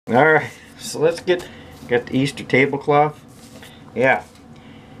Alright, so let's get the Easter tablecloth. Yeah.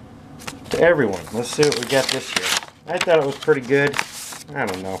 To everyone. Let's see what we got this year. I thought it was pretty good. I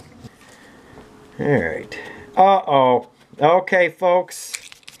don't know. Alright. Uh-oh. Okay,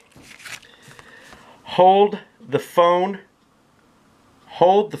 folks. Hold the phone.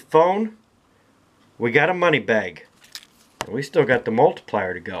 Hold the phone. We got a money bag. We still got the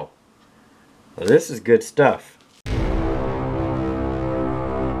multiplier to go. Well, this is good stuff.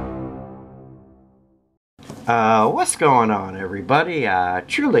 What's going on, everybody? I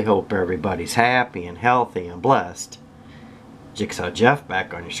truly hope everybody's happy and healthy and blessed. Jigsaw Jeff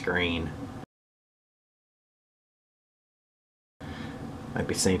back on your screen. Might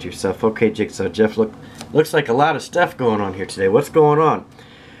be saying to yourself, okay, Jigsaw Jeff, looks like a lot of stuff going on here today. What's going on?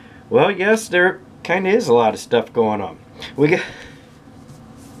 Well, yes, there kind of is a lot of stuff going on.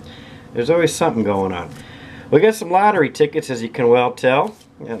 There's always something going on. We got some lottery tickets, as you can well tell.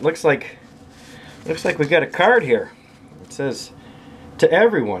 It looks like we got a card here. It says to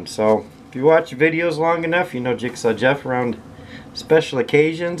everyone. So if you watch videos long enough, you know Jigsaw Jeff around special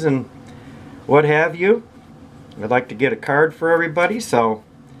occasions and what have you. I'd like to get a card for everybody. So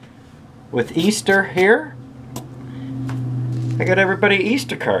with Easter here, I got everybody an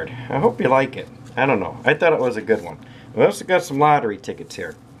Easter card. I hope you like it. I don't know. I thought it was a good one. We also got some lottery tickets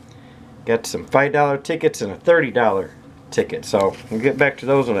here. Got some $5 tickets and a $30 ticket. So we'll get back to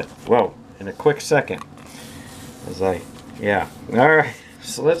those in a quick second. Alright,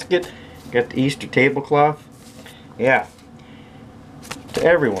 so let's get the Easter tablecloth. Yeah. To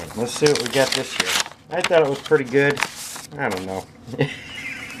everyone. Let's see what we got this year. I thought it was pretty good. I don't know.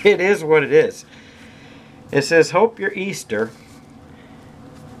 It is what it is. It says, hope your Easter.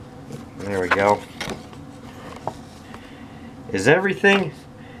 There we go. Is everything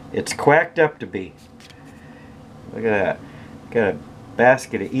it's quacked up to be. Look at that. Got a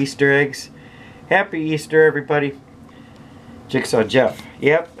basket of Easter eggs. Happy Easter, everybody. Jigsaw Jeff.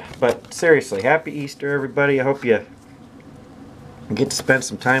 Yep, but seriously, happy Easter, everybody. I hope you get to spend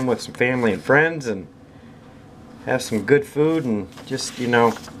some time with some family and friends and have some good food and just, you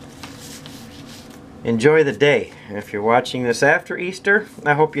know, enjoy the day. And if you're watching this after Easter,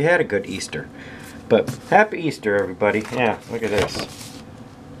 I hope you had a good Easter. But happy Easter, everybody. Yeah, look at this.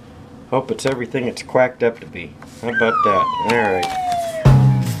 Hope it's everything it's quacked up to be. How about that? Alright.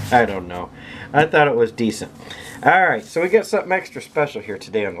 I don't know. I thought it was decent. Alright, so we got something extra special here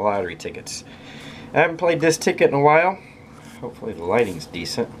today on the lottery tickets. I haven't played this ticket in a while. Hopefully the lighting's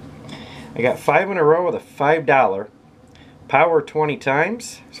decent. I got 5 in a row with a $5. Power 20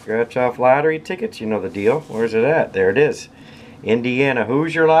 times. Scratch off lottery tickets. You know the deal. Where's it at? There it is. Indiana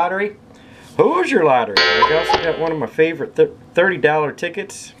Hoosier Lottery. Hoosier Lottery. I also got one of my favorite $30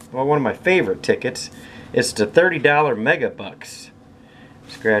 tickets. Well, one of my favorite tickets. It's the $30 Mega Bucks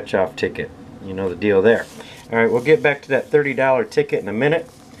scratch off ticket. You know the deal there. Alright, we'll get back to that $30 ticket in a minute.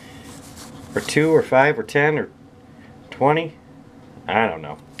 Or 2 or 5 or 10 or 20. I don't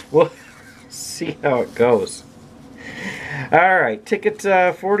know. We'll see how it goes. Alright, tickets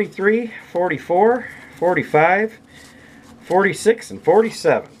 43, 44, 45, 46, and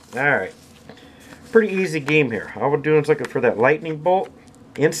 47. Alright. Pretty easy game here. All we're doing is looking for that lightning bolt.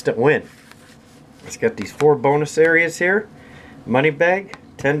 Instant win. It's got these 4 bonus areas here. Money bag,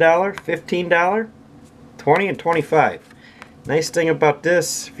 $10, $15, 20, and 25. Nice thing about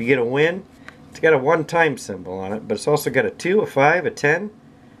this, if you get a win, it's got a 1 time symbol on it, but it's also got a 2, a 5, a 10,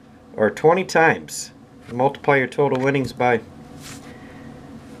 or 20 times. You multiply your total winnings by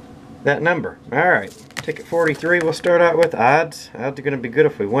that number. Alright, ticket 43 we'll start out with. Odds are going to be good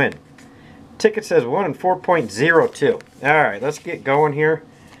if we win. Ticket says 1 in 4.02. Alright, let's get going here.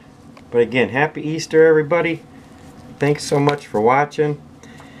 But again, happy Easter, everybody. Thanks so much for watching.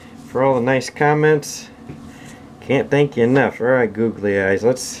 For all the nice comments. Can't thank you enough. Alright, googly eyes.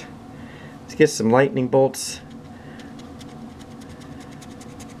 Let's get some lightning bolts.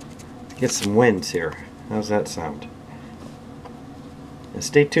 Let's get some wins here. How's that sound? And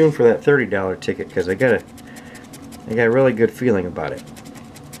stay tuned for that $30 ticket because I got a really good feeling about it.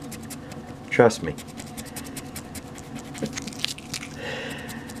 Trust me.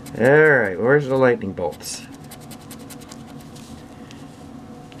 Alright, where's the lightning bolts?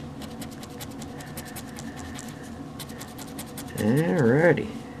 Alrighty.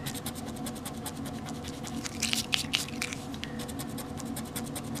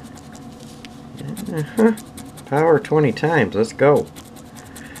 Power 20 times. Let's go.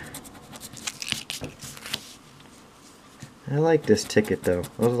 I like this ticket though.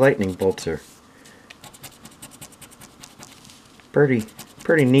 Those lightning bolts are pretty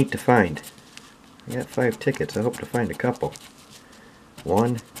neat to find. I got 5 tickets. I hope to find a couple.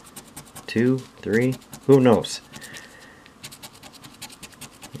 1, 2, 3, who knows?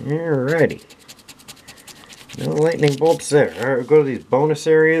 Alrighty. No lightning bolts there. Alright, we'll go to these bonus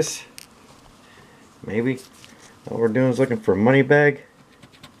areas. Maybe. All we're doing is looking for a money bag.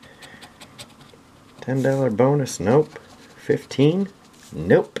 $10 bonus. Nope. 15?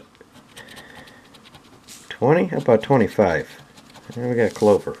 Nope. 20? How about 25? And we got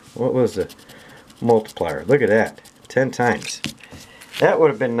clover. What was the multiplier? Look at that. 10 times. That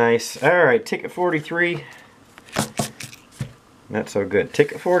would have been nice. Alright, ticket 43. Not so good.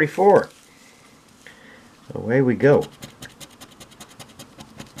 Ticket 44. Away we go.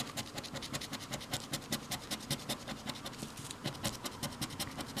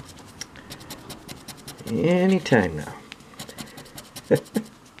 Anytime now.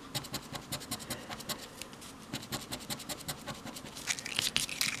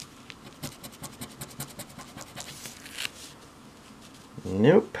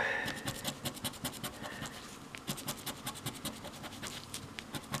 Nope.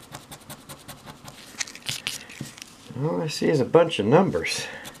 All I see is a bunch of numbers.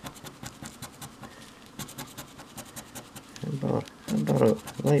 How about a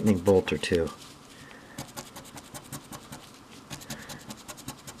lightning bolt or two?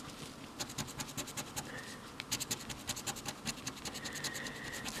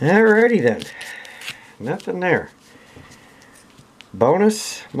 Alrighty then. Nothing there.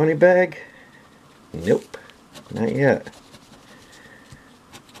 Bonus? Money bag? Nope. Not yet.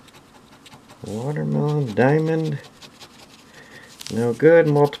 Watermelon, diamond. No good.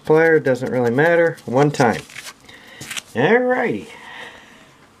 Multiplier, doesn't really matter. One time. Alrighty.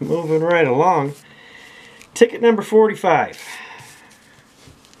 Moving right along. Ticket number 45.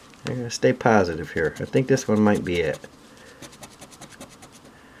 I'm going to stay positive here. I think this one might be it.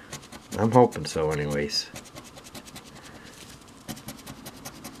 I'm hoping so anyways.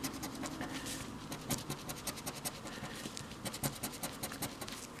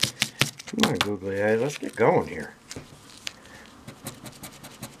 Come on, googly eyes, let's get going here.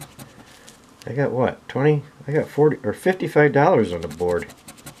 I got what? 20? I got 40 or $55 on the board.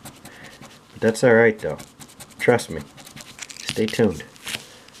 But that's alright though. Trust me. Stay tuned.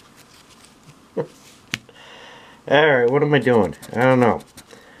 Alright, what am I doing? I don't know.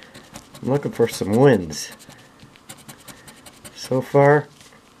 I'm looking for some wins. So far,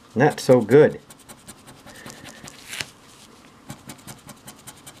 not so good.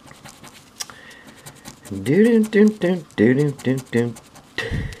 Doo doo doo doo doo doo doo.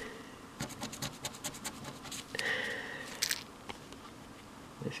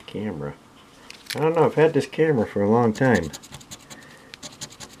 This camera. I don't know, I've had this camera for a long time.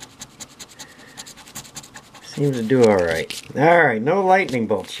 Seems to do alright. Alright, no lightning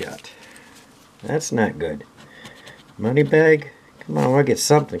bolts yet. That's not good. Money bag? Come on, I want to get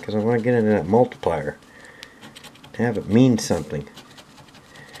something because I want to get into that multiplier. To have it mean something.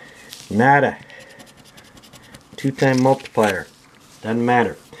 Nada. 2-time multiplier. Doesn't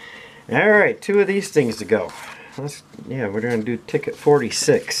matter. Alright, 2 of these things to go. Yeah, we're going to do ticket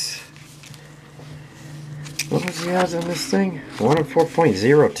 46. What was the odds on this thing? 1 in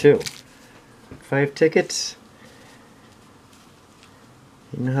 4.02. 5 tickets.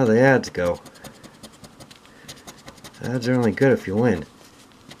 You know how the odds go. The odds are only good if you win.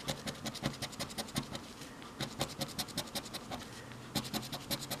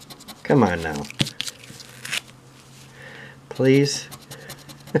 Come on now. Please.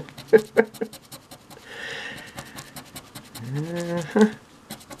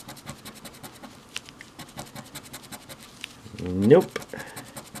 Nope.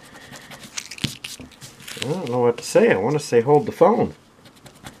 I don't know what to say. I want to say hold the phone.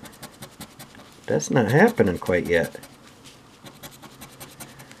 That's not happening quite yet.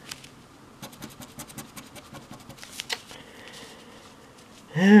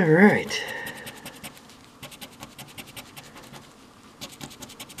 Alright.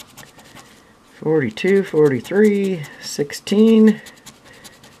 $42, $43, $16,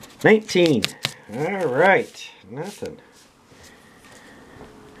 $19. Alright. Nothing.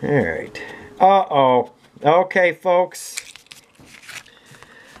 Alright. Uh-oh. Okay, folks.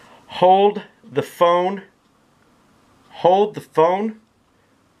 Hold the phone. Hold the phone.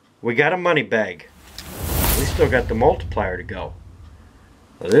 We got a money bag. We still got the multiplier to go.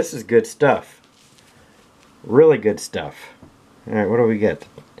 Well, this is good stuff. Really good stuff. Alright, what do we get?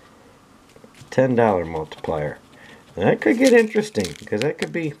 $10 multiplier. That could get interesting because that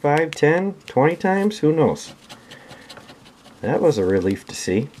could be 5, 10, 20 times. Who knows? That was a relief to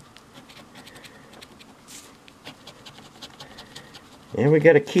see. And we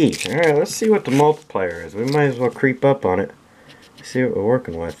got a key. Alright, let's see what the multiplier is. We might as well creep up on it. See what we're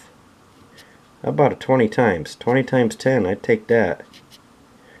working with. How about a 20 times? 20 times 10, I'd take that.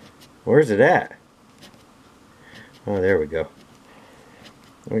 Where's it at? Oh, there we go.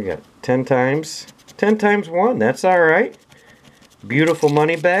 We got 10 times. 10 times 1, that's alright. Beautiful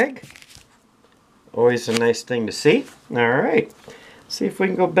money bag. Always a nice thing to see. Alright. See if we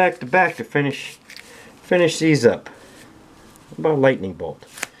can go back to back to finish these up. How about a lightning bolt?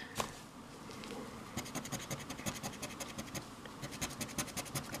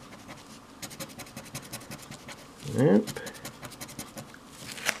 Yep.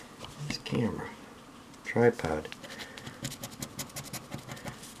 This camera. Tripod.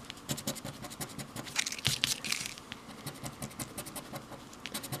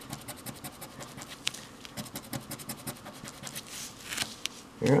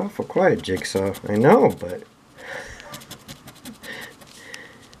 You're awful quiet, Jigsaw. I know, but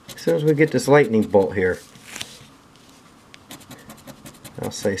as soon as we get this lightning bolt here,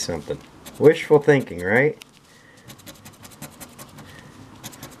 I'll say something. Wishful thinking, right?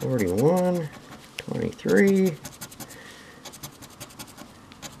 41, 23.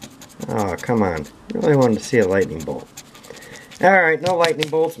 Oh, come on. I really wanted to see a lightning bolt. Alright, no lightning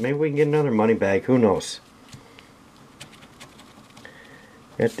bolts. Maybe we can get another money bag. Who knows?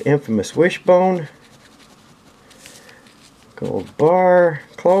 Got the infamous wishbone. Gold bar.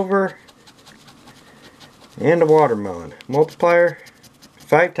 Clover. And a watermelon. Multiplier.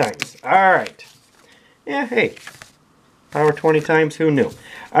 5 times. Alright. Yeah, hey. Power 20 times. Who knew?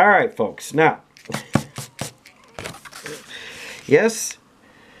 Alright, folks. Now. Yes.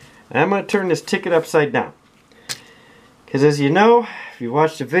 I'm going to turn this ticket upside down. Because as you know, if you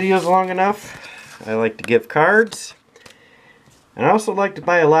watch the videos long enough, I like to give cards. And I also like to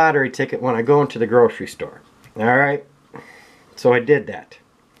buy a lottery ticket when I go into the grocery store. Alright? So I did that.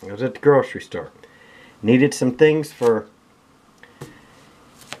 I was at the grocery store. Needed some things for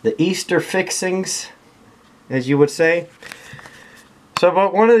the Easter fixings, as you would say. So I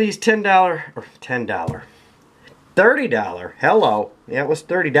bought one of these $10, or $10, $30, hello. Yeah, it was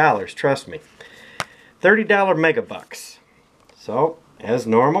 $30, trust me. $30 megabucks. So, as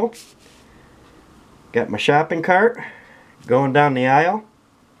normal, got my shopping cart. Going down the aisle,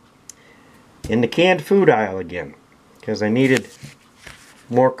 in the canned food aisle again, because I needed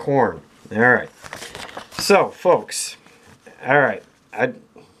more corn. Alright, so folks, alright,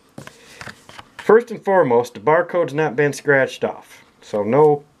 first and foremost, the barcode's not been scratched off, so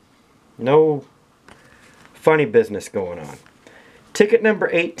no funny business going on. Ticket number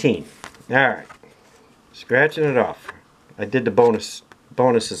 18, alright, scratching it off. I did the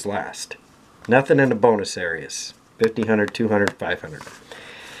bonuses last. Nothing in the bonus areas. 50, 100, 200, 500.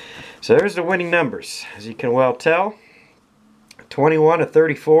 So there's the winning numbers. As you can well tell, 21 to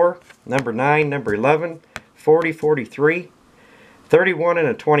 34, number 9, number 11, 40, 43, 31, and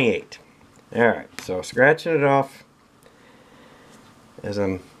a 28. Alright, so scratching it off as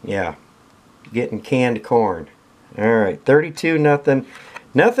I'm, getting canned corn. Alright, 32, nothing.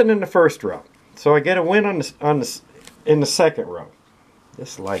 Nothing in the first row. So I get a win in the second row.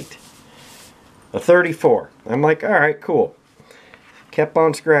 This light. A 34. I'm like, alright, cool. Kept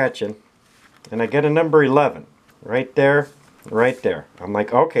on scratching. And I get a number 11. Right there. Right there. I'm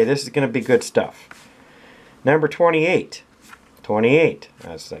like, okay, this is going to be good stuff. Number 28. 28.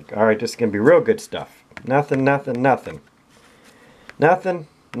 I was like, alright, this is going to be real good stuff. Nothing, nothing, nothing. Nothing,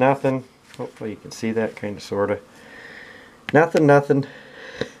 nothing. Hopefully you can see that kind of, sort of. Nothing, nothing.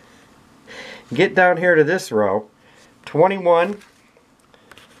 Get down here to this row. 21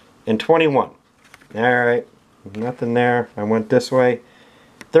 and 21. Alright, nothing there. I went this way.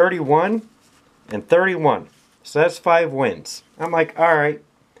 31 and 31. So that's 5 wins. I'm like, alright,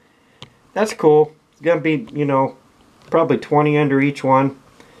 that's cool. It's going to be, you know, probably 20 under each one.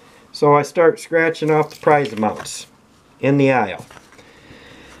 So I start scratching off the prize amounts in the aisle.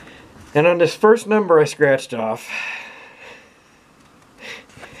 And on this first number I scratched off,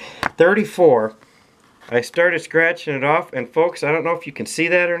 34, I started scratching it off. And folks, I don't know if you can see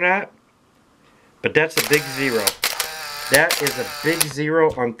that or not, but that's a big 0. That is a big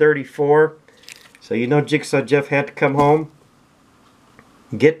 0 on 34. So you know Jigsaw Jeff had to come home,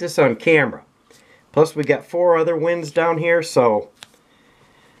 get this on camera. Plus we got 4 other wins down here, so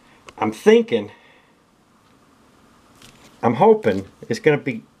I'm thinking, I'm hoping it's going to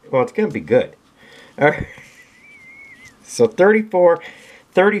be, well, it's going to be good. Alright. So 34,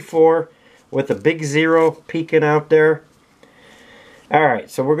 34 with a big 0 peeking out there. Alright,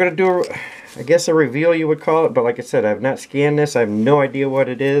 so we're going to do, I guess a reveal you would call it, but like I said, I have not scanned this. I have no idea what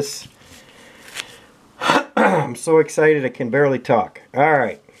it is. I'm so excited I can barely talk.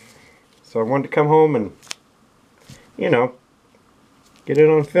 Alright, so I wanted to come home and, you know, get it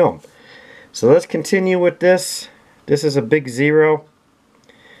on film. So let's continue with this. This is a big 0.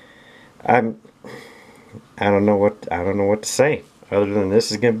 I don't know what to say other than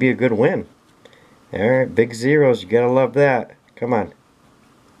this is going to be a good win. All right, big zeros. You gotta love that. Come on.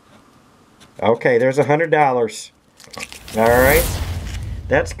 Okay, there's $100. All right,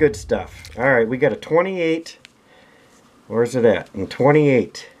 that's good stuff. All right, we got a 28. Where's it at? And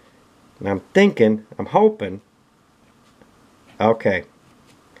 28. And I'm hoping. Okay.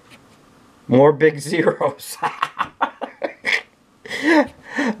 More big zeros.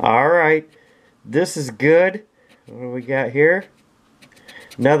 All right, this is good. What do we got here?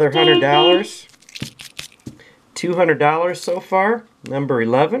 Another $100. $200 so far. Number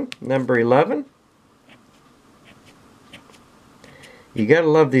 11. Number 11. You gotta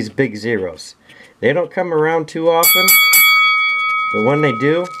love these big zeros. They don't come around too often, but when they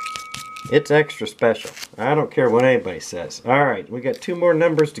do, it's extra special. I don't care what anybody says. Alright, we got 2 more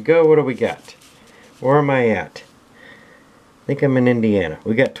numbers to go. What do we got? Where am I at? I think I'm in Indiana.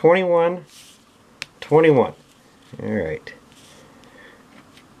 We got 21. 21. Alright.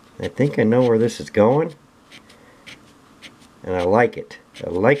 I think I know where this is going. And I like it.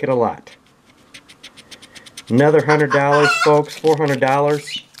 I like it a lot. Another $100, folks.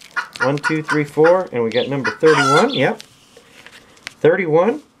 $400. 1, 2, 3, 4. And we got number 31. Yep.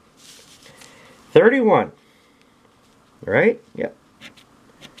 31. 31. Right? Yep.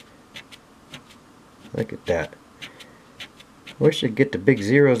 Look at that. Wish I'd get the big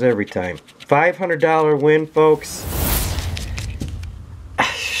zeros every time. $500 win, folks.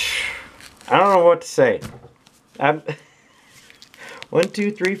 I don't know what to say. 1,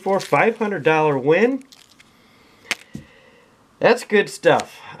 2, 3, 4, $500 win. That's good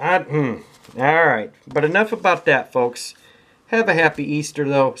stuff. Alright, but enough about that, folks. Have a happy Easter,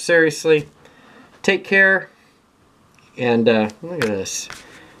 though. Seriously. Take care. And look at this.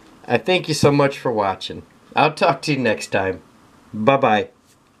 I thank you so much for watching. I'll talk to you next time. Bye-bye.